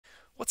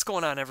What's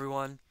going on,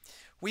 everyone?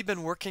 We've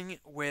been working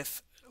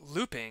with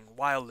looping,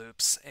 while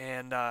loops,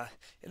 and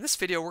in this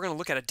video we're going to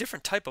look at a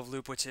different type of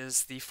loop, which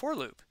is the for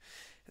loop.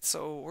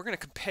 So we're going to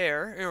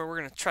compare, we're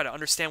going to try to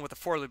understand what the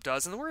for loop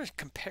does, and then we're going to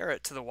compare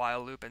it to the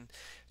while loop and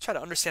try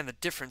to understand the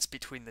difference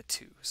between the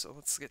two. So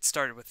let's get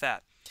started with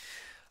that.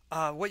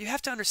 What you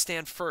have to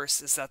understand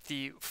first is that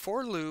the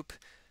for loop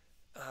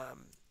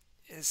um,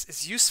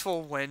 is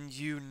useful when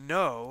you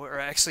know, or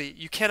actually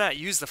you cannot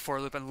use the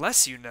for loop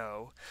unless you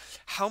know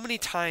how many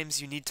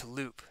times you need to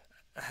loop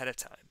ahead of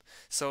time.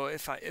 So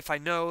if I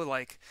know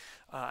like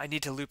I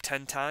need to loop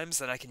 10 times,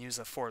 then I can use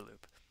a for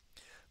loop.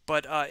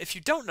 But if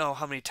you don't know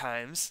how many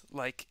times,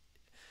 like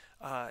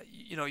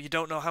you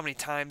don't know how many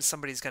times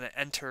somebody's going to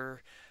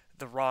enter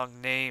the wrong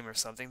name or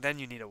something, then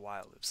you need a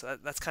while loop. So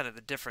that's kind of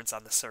the difference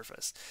on the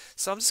surface.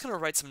 So I'm just going to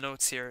write some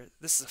notes here.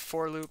 This is a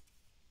for loop.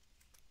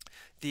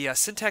 The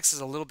syntax is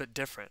a little bit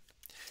different.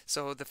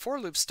 So the for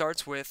loop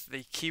starts with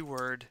the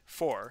keyword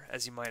for,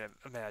 as you might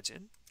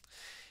imagine.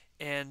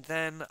 And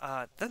then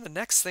the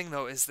next thing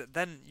though is that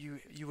then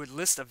you would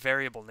list a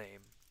variable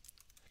name.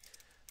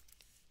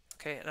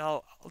 Okay, and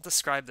I'll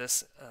describe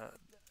this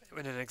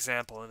in an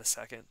example in a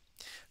second.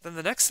 Then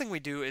the next thing we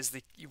do is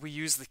we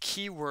use the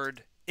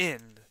keyword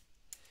in.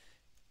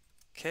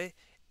 Okay,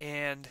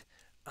 and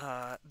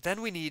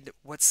then we need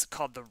what's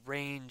called the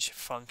range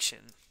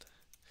function.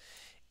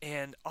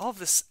 And all of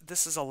this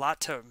is a lot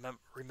to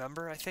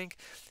remember, I think,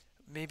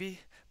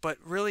 maybe. But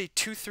really,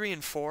 2, 3,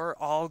 and 4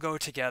 all go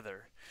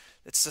together.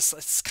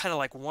 It's kind of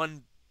like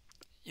one,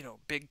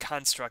 big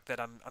construct that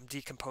I'm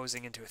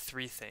decomposing into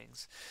 3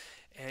 things.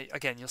 And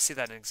again, you'll see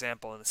that in an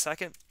example in a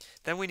second.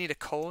 Then we need a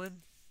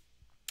colon,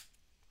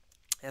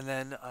 and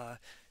then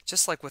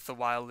just like with the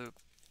while loop,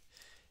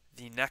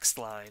 the next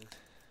line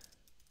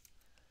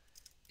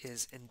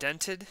is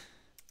indented,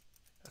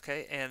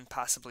 okay, and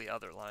possibly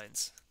other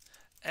lines.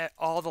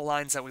 All the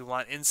lines that we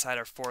want inside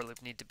our for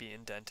loop need to be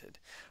indented.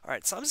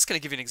 Alright, so I'm just going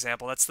to give you an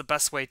example. That's the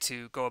best way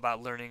to go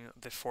about learning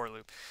the for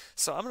loop.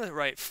 So I'm going to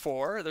write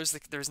for,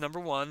 there's number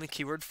 1, the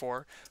keyword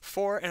for,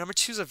 and I'm going to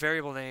choose a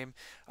variable name.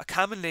 A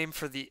common name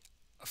for the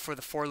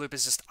for loop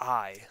is just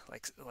I,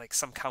 like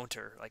some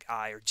counter, like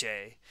I or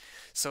J.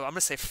 So I'm going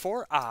to say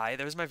for I,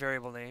 there's my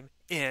variable name,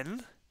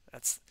 in,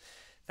 that's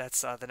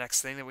the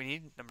next thing that we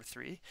need, number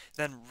 3.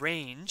 Then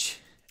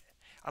range.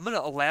 I'm going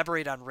to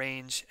elaborate on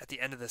range at the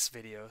end of this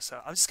video,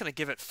 so I'm just going to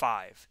give it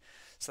 5.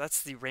 So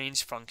that's the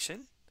range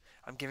function.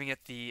 I'm giving it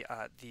the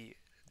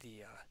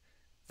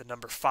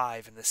number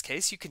 5 in this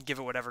case. You can give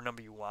it whatever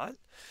number you want.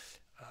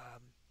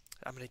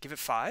 I'm going to give it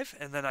 5,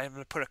 and then I'm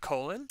going to put a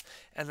colon,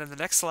 and then the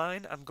next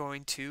line I'm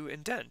going to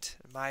indent.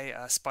 My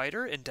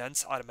spider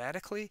indents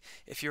automatically.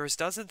 If yours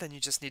doesn't, then you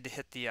just need to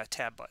hit the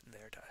tab button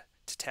there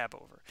to tab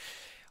over.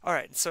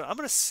 Alright, so I'm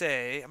going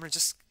to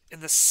just, in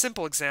this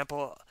simple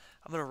example,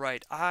 I'm going to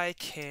write I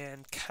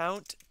can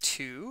count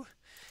to,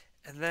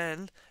 and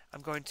then I'm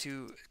going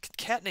to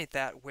concatenate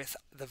that with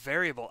the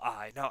variable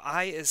I. Now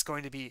I is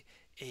going to be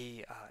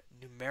a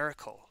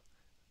numerical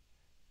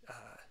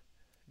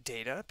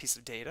piece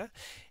of data,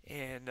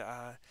 and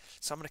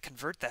so I'm going to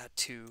convert that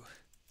to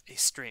a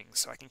string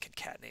so I can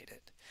concatenate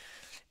it.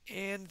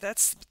 And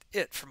that's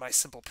it for my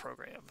simple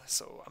program.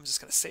 So I'm just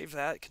going to save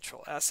that,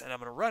 Control S, and I'm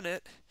going to run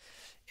it,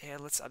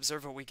 and let's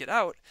observe what we get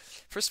out.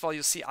 First of all,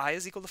 you'll see I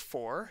is equal to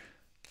 4.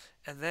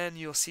 And then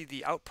you'll see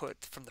the output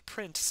from the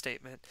print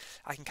statement.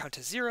 I can count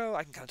to 0,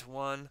 I can count to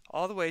 1,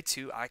 all the way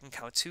to I can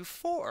count to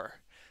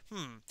 4.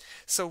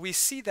 So we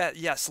see that,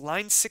 yes,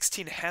 line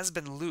 16 has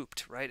been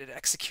looped, right? It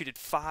executed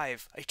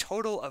a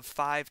total of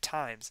 5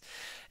 times.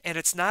 And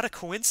it's not a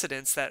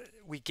coincidence that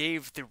we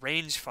gave the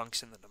range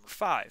function the number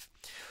 5.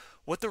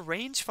 What the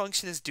range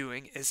function is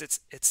doing is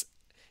it's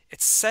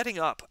setting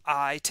up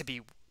I to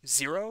be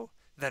 0,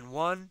 then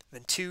 1,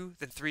 then 2,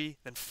 then 3,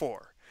 then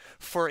 4.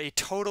 For a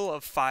total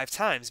of 5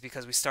 times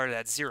because we started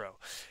at 0.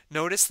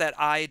 Notice that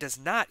I does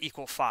not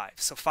equal 5,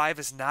 so 5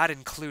 is not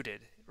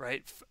included,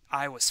 right?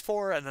 I was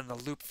 4 and then the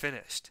loop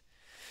finished.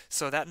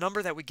 So that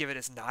number that we give it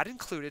is not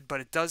included,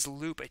 but it does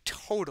loop a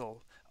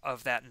total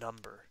of that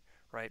number,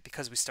 right?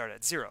 Because we start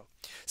at 0.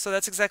 So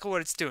that's exactly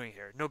what it's doing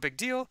here. No big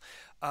deal.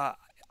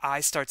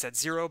 I starts at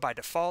 0 by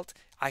default.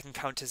 I can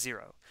count to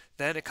 0.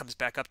 Then it comes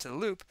back up to the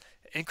loop,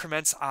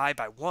 increments I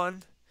by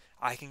 1.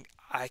 I can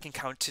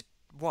count to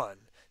 1.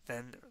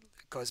 Then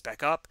it goes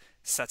back up,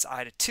 sets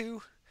I to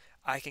 2,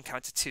 I can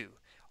count to 2.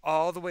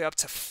 All the way up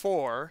to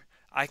 4,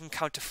 I can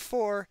count to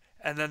 4,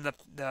 and then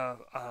the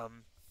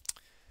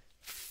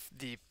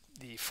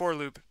for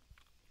loop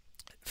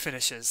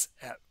finishes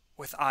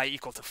with I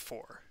equal to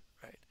 4,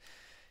 right?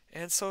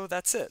 And so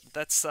that's it.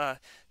 That's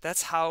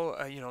how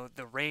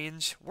the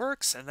range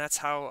works, and that's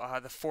how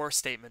the for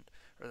statement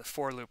or the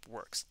for loop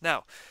works.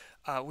 Now,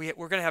 we're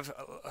going to have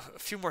a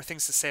few more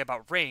things to say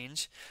about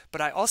range,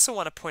 but I also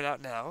want to point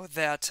out now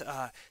that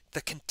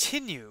the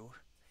continue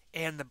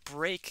and the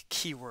break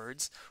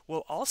keywords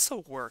will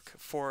also work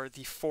for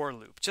the for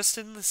loop, just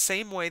in the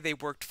same way they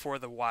worked for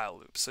the while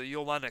loop. So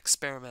you'll want to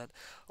experiment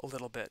a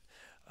little bit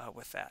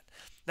with that.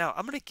 Now,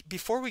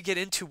 before we get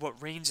into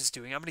what range is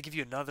doing, I'm going to give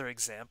you another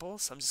example.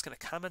 So I'm just going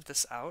to comment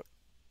this out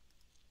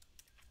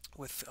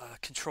with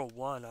Control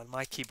 1 on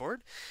my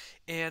keyboard.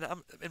 And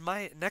in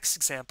my next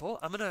example,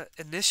 I'm going to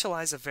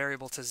initialize a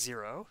variable to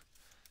 0.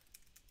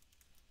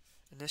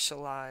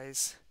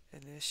 Initialize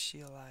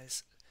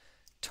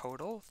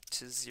total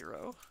to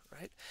 0,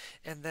 right?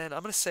 And then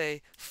I'm going to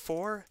say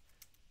for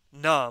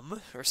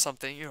num or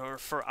something, or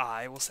for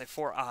I, we'll say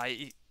for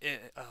I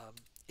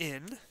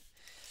in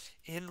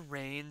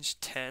range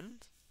 10,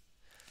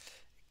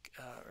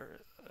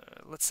 or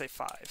let's say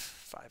 5.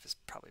 5 is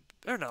probably,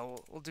 or no,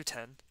 we'll do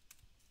 10.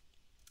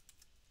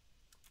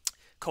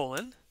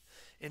 Colon,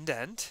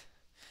 indent,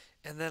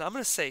 and then I'm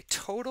going to say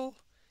total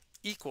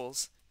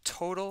equals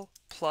total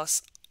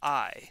plus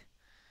I.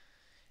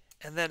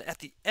 And then at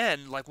the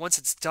end, like once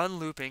it's done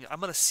looping, I'm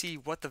going to see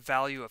what the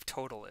value of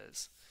total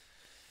is.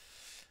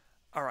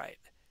 All right.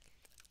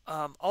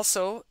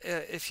 Also,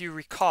 if you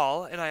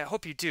recall, and I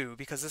hope you do,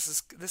 because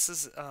this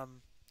is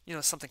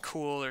something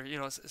cool,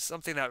 or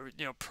something that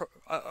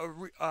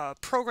a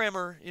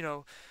programmer,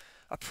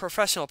 a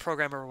professional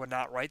programmer would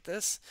not write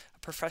this. A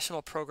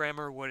professional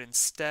programmer would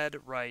instead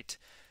write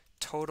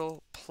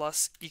total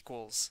plus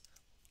equals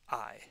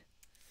I.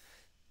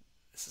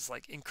 This is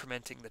like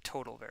incrementing the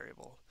total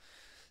variable.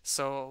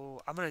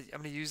 So I'm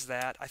gonna use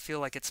that. I feel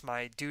like it's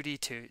my duty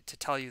to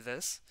tell you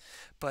this,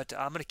 but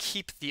I'm gonna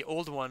keep the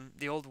old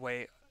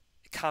way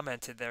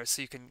commented there,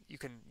 so you can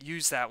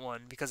use that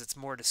one because it's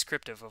more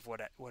descriptive of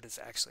what is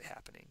actually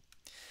happening.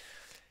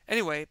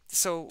 Anyway,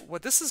 so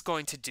what this is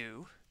going to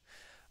do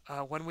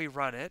when we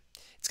run it,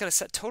 it's going to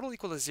set total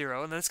equal to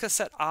 0, and then it's going to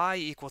set I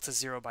equal to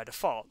 0 by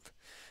default.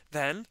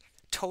 Then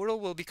total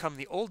will become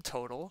the old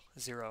total,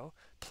 0,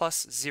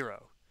 plus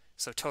 0.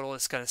 So total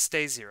is going to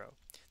stay 0.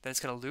 Then it's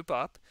going to loop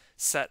up,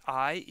 set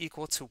I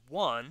equal to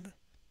 1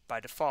 by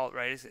default,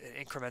 right? It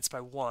increments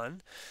by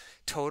 1.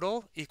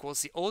 Total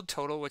equals the old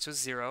total, which was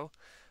 0,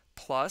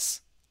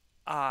 plus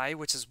I,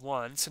 which is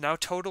 1. So now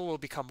total will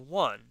become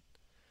 1.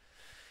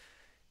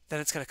 Then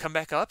it's going to come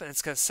back up, and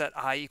it's going to set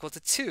I equal to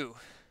 2.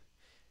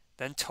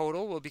 Then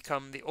total will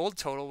become the old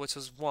total, which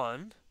was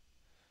 1,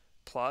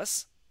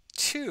 plus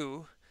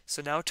 2.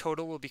 So now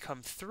total will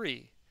become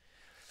 3.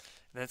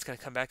 And then it's going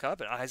to come back up,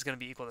 and I is going to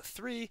be equal to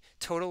 3.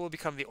 Total will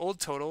become the old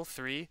total,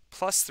 3,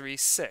 plus 3,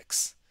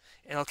 6.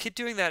 And I'll keep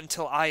doing that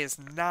until I is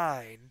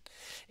 9.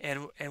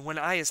 And when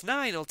I is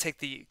 9, it'll take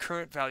the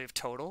current value of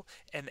total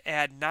and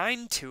add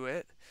 9 to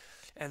it,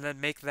 and then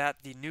make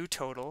that the new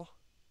total.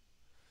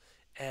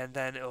 And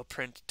then it'll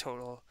print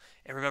total.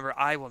 And remember,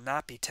 I will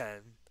not be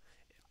 10.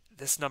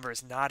 This number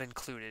is not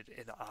included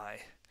in I.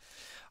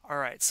 All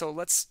right, so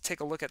let's take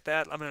a look at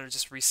that. I'm going to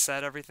just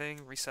reset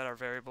everything, reset our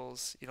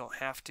variables. You don't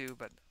have to,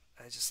 but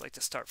I just like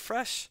to start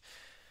fresh.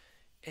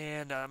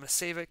 And I'm going to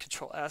save it,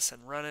 Control S,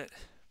 and run it.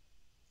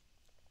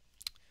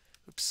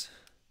 Oops.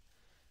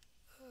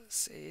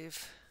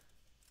 Save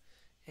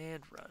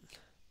and run.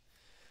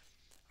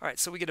 All right,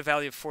 so we get a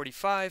value of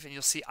 45, and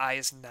you'll see I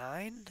is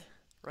 9,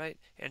 right?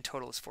 And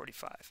total is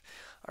 45.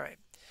 All right,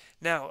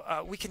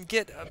 now we can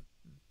get a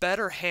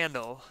better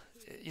handle.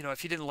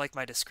 If you didn't like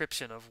my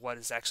description of what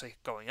is actually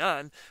going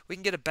on, we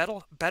can get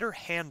a better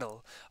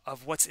handle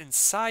of what's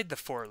inside the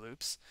for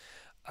loops,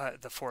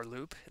 the for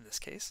loop in this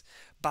case,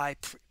 by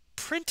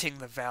printing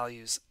the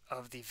values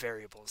of the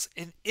variables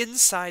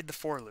inside the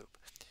for loop.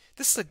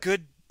 This is a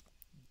good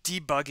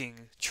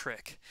debugging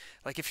trick.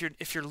 Like if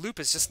your loop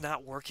is just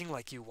not working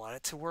like you want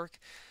it to work,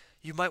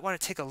 you might want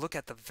to take a look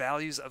at the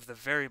values of the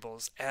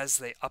variables as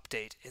they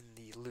update in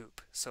the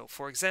loop. So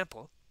for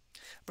example,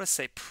 I'm going to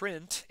say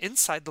print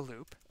inside the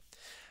loop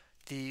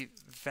the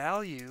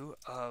value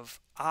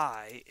of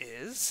I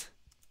is,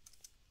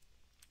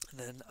 and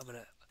then I'm going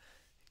to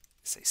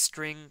say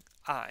string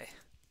I.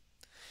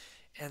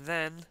 And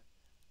then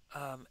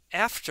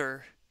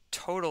after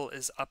total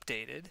is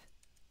updated,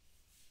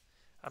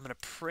 I'm going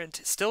to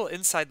print, still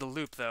inside the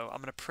loop though, I'm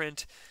going to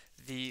print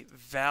the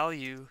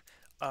value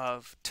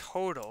of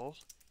total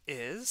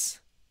is,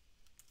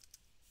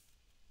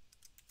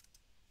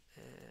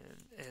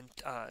 and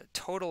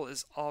total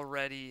is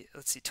already,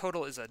 let's see,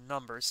 total is a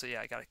number, so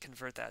yeah, I got to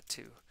convert that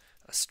to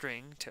a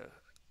string to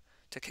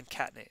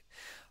concatenate.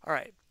 All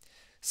right,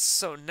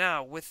 so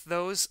now with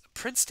those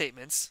print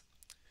statements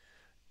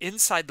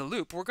inside the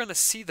loop, we're going to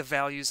see the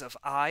values of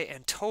I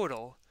and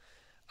total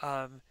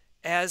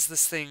as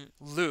this thing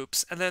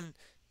loops, and then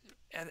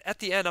at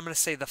the end I'm going to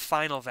say the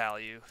final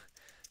value,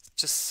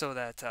 just so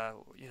that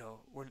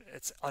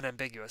it's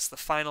unambiguous. The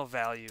final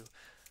value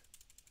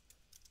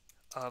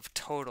of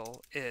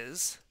total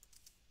is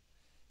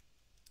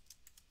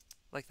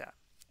like that.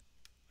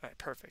 All right,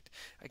 perfect.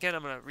 Again,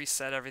 I'm going to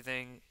reset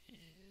everything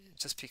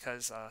just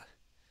because I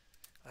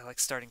like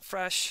starting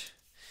fresh,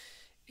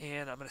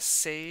 and I'm going to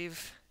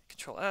save,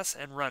 Control S,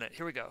 and run it.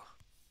 Here we go.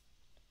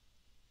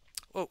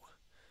 Whoa,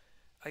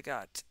 I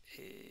got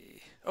a,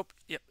 oh,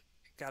 yep,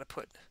 got to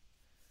put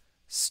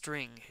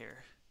string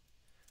here.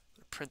 I'm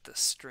going to print the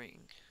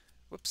string.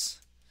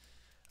 Whoops.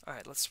 All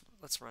right, let's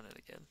run it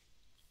again.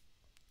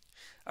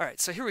 All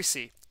right, so here we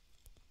see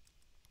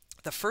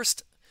the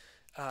first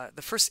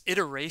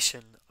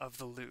iteration of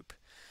the loop,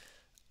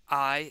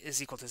 I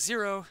is equal to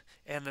 0,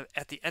 and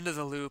at the end of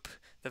the loop,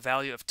 the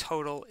value of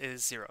total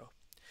is 0.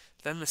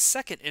 Then the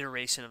second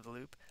iteration of the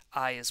loop,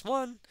 I is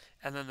 1,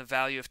 and then the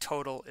value of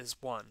total is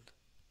 1.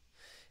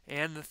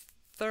 And the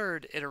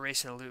third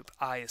iteration of the loop,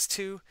 I is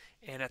 2,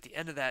 and at the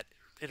end of that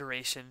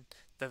iteration,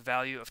 the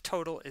value of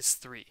total is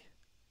 3.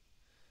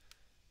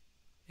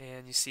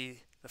 And you see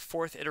the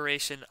fourth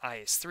iteration, I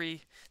is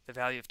 3, the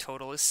value of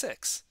total is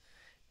 6.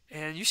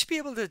 And you should be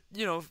able to,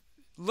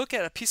 look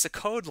at a piece of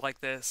code like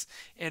this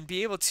and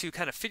be able to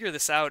kind of figure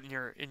this out in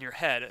your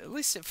head, at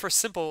least for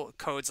simple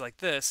codes like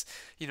this,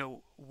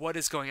 what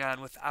is going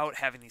on without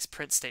having these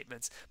print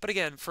statements. But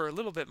again, for a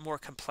little bit more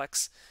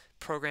complex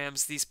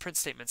programs, these print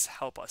statements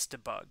help us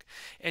debug.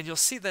 And you'll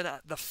see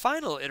that the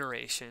final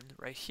iteration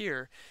right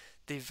here,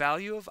 the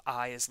value of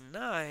I is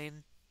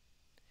 9,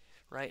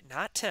 right?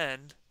 Not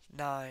 10,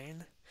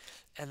 9.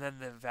 And then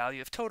the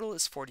value of total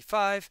is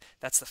 45.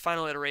 That's the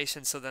final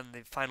iteration, so then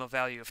the final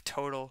value of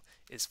total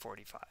is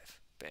 45.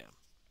 Bam.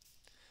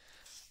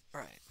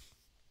 All right.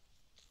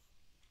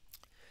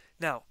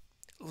 Now,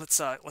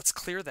 let's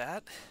clear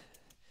that,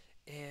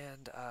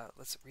 and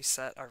let's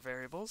reset our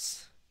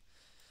variables.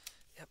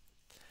 Yep.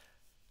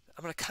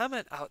 I'm going to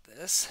comment out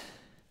this.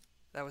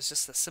 That was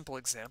just a simple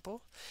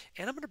example.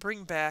 And I'm going to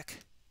bring back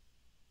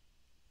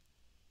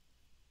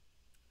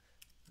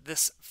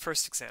this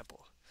first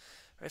example.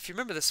 If you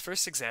remember, this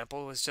first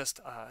example was just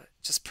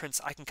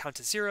prints I can count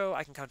to 0,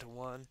 I can count to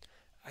 1,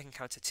 I can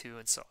count to 2,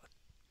 and so on.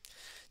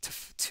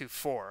 To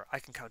 4, I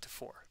can count to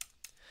 4.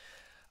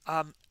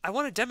 I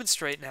want to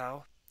demonstrate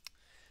now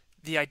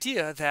the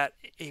idea that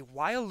a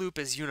while loop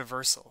is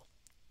universal.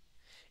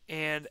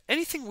 And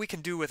anything we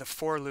can do with a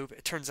for loop,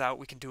 it turns out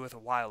we can do with a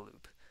while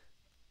loop,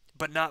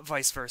 but not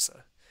vice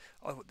versa.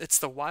 It's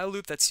the while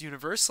loop that's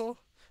universal.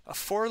 A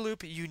for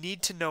loop, you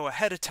need to know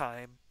ahead of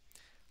time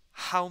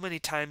how many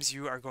times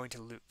you are going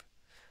to loop.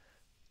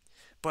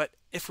 But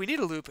if we need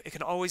a loop, it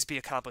can always be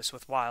accomplished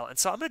with while. And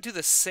so I'm going to do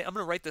this. I'm going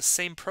to write the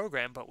same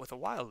program, but with a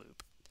while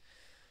loop.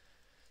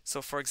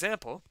 So for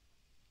example,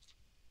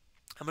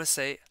 I'm going to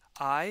say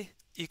I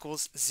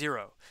equals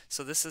 0.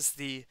 So this is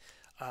the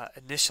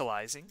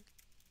initializing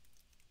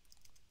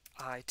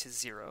I to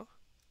 0.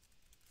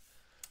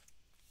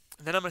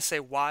 And then I'm going to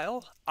say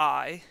while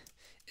I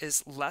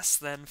is less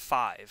than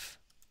 5.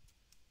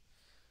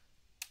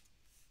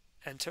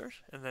 Enter,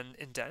 and then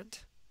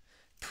indent.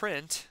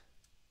 Print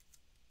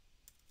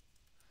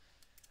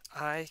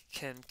I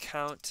can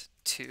count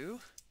to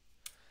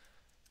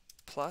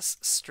plus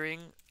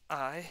string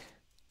I,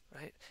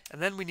 right?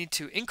 And then we need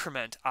to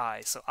increment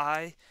I. So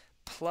I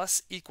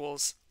plus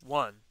equals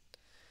 1.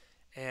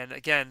 And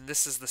again,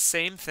 this is the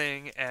same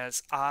thing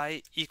as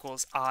I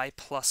equals I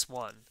plus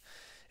 1.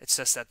 It's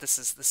just that this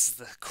is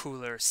the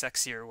cooler,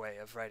 sexier way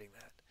of writing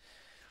that.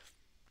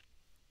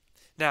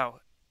 Now,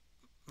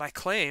 my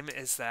claim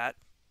is that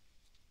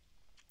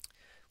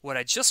what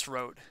I just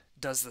wrote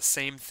does the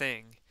same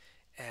thing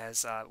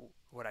as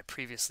what I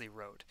previously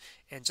wrote.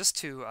 And just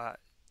to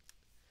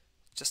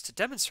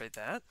demonstrate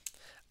that,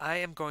 I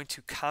am going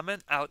to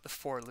comment out the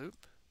for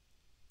loop,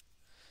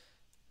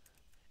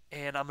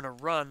 and I'm going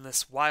to run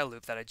this while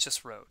loop that I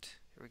just wrote.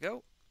 Here we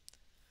go.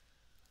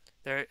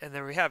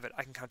 There we have it.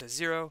 I can count to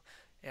 0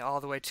 and all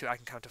the way to I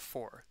can count to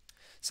 4.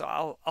 So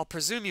I'll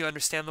presume you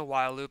understand the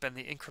while loop and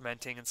the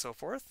incrementing and so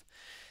forth.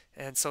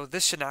 And so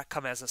this should not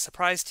come as a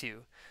surprise to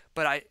you.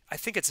 But I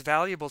think it's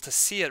valuable to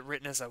see it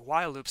written as a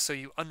while loop so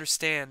you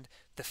understand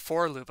the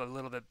for loop a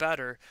little bit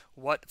better,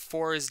 what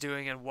for is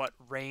doing and what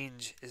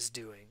range is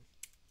doing.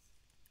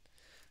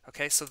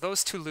 Okay, so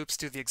those two loops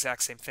do the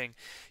exact same thing.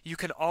 You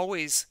can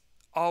always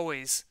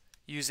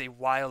use a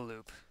while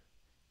loop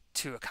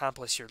to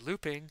accomplish your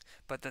looping,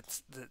 but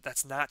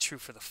that's not true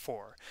for the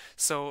for.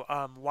 So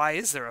why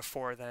is there a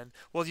for then?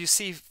 Well, you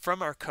see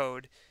from our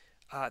code,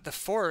 the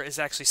for is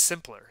actually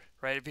simpler,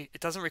 right? It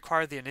doesn't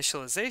require the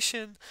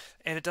initialization,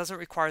 and it doesn't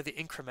require the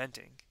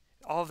incrementing.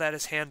 All of that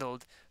is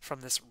handled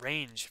from this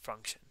range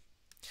function.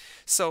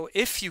 So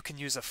if you can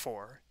use a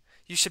for,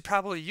 you should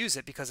probably use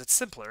it because it's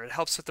simpler. It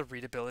helps with the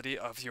readability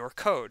of your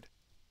code.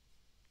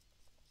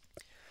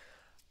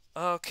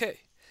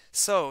 Okay,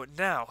 so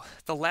now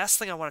the last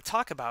thing I want to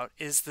talk about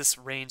is this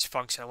range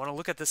function. I want to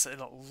look at this in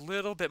a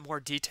little bit more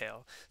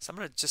detail. So I'm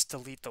going to just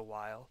delete the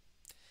while.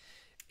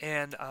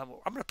 And I'm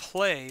going to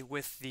play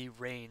with the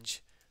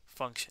range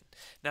function.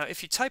 Now,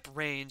 if you type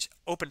range,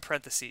 open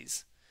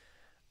parentheses,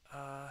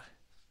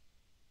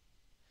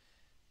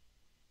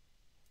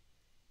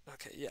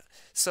 okay, yeah.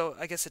 So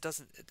I guess it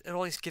doesn't. It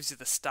only gives you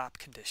the stop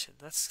condition.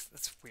 That's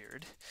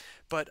weird.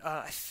 But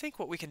I think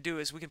what we can do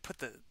is we can put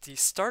the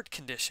start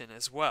condition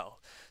as well,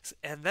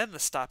 and then the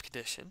stop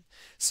condition.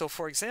 So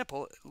for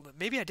example,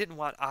 maybe I didn't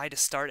want I to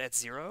start at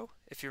 0.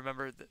 If you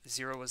remember,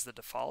 0 was the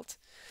default.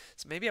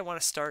 So maybe I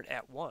want to start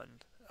at 1.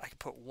 I can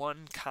put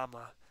 1,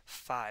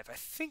 5. I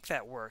think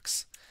that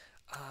works.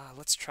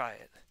 Let's try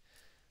it.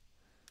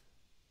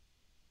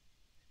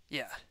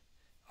 Yeah,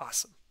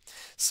 awesome.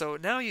 So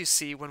now you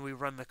see when we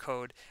run the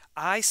code,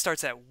 I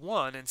starts at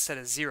 1 instead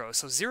of 0.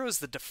 So 0 is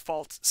the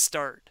default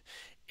start.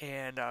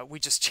 And we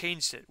just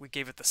changed it. We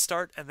gave it the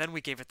start and then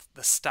we gave it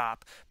the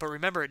stop. But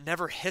remember, it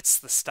never hits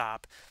the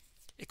stop.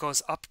 It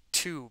goes up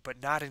 2,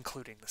 but not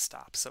including the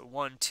stop. So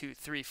 1, 2,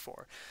 3,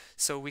 4.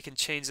 So we can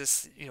change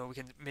this.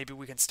 Maybe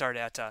we can start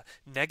at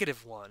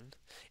 -1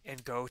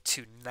 and go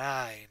to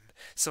 9.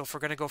 So if we're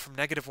going to go from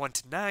 -1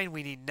 to 9,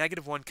 we need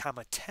 -1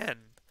 comma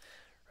 10,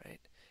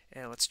 right?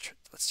 And let's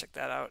check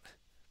that out.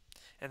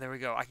 And there we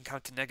go. I can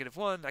count to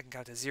 -1. I can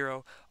count to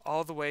 0,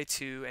 all the way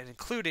to and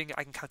including.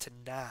 I can count to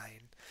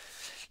 9.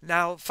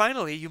 Now,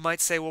 finally, you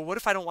might say, well, what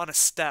if I don't want to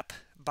step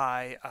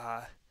by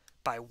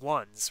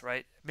ones,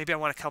 right? Maybe I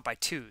want to count by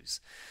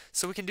twos.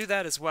 So we can do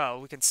that as well.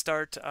 We can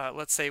start,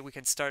 let's say we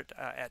can start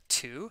at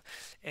 2,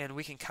 and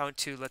we can count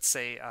to, let's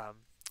say,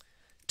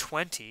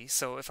 20.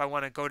 So if I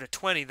want to go to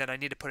 20, then I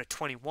need to put a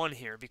 21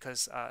 here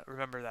because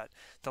remember that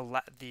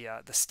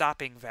the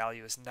stopping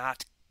value is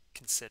not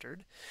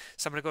considered.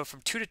 So I'm going to go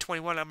from 2 to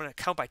 21. I'm going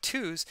to count by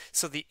twos.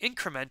 So the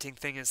incrementing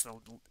thing is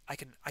I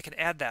can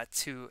add that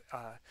to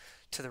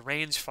the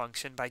range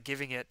function by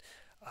giving it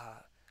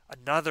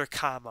another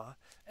comma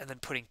and then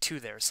putting 2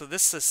 there. So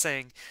this is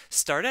saying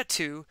start at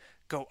 2,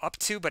 go up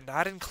 2 but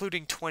not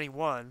including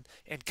 21,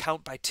 and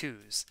count by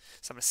twos.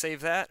 So I'm going to save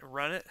that,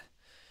 run it,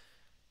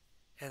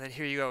 and then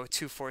here you go,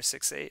 2, 4,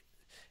 6, 8,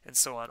 and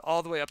so on,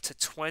 all the way up to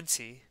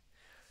 20.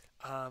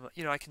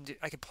 I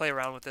can play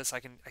around with this.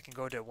 I can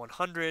go to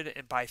 100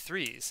 and by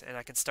threes, and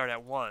I can start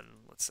at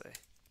 1, let's say,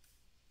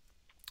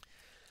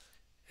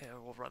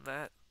 and we'll run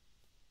that.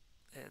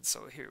 And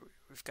so here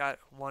we've got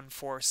 1,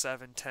 4,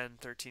 7, 10,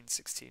 13,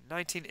 16,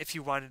 19. If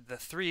you wanted the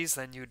threes,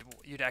 then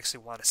you'd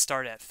actually want to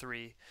start at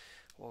 3.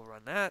 We'll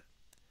run that.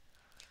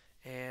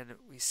 And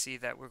we see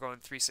that we're going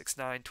 3, 6,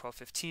 9, 12,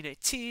 15,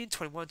 18,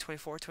 21,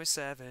 24,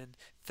 27,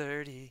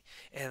 30,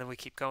 and then we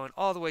keep going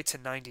all the way to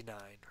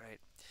 99,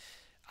 right?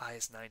 I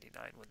is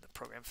 99 when the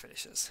program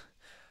finishes.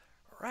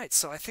 Alright,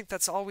 so I think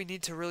that's all we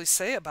need to really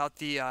say about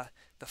the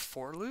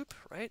for loop,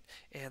 right,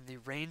 and the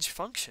range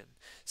function.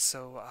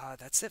 So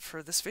that's it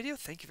for this video.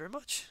 Thank you very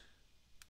much.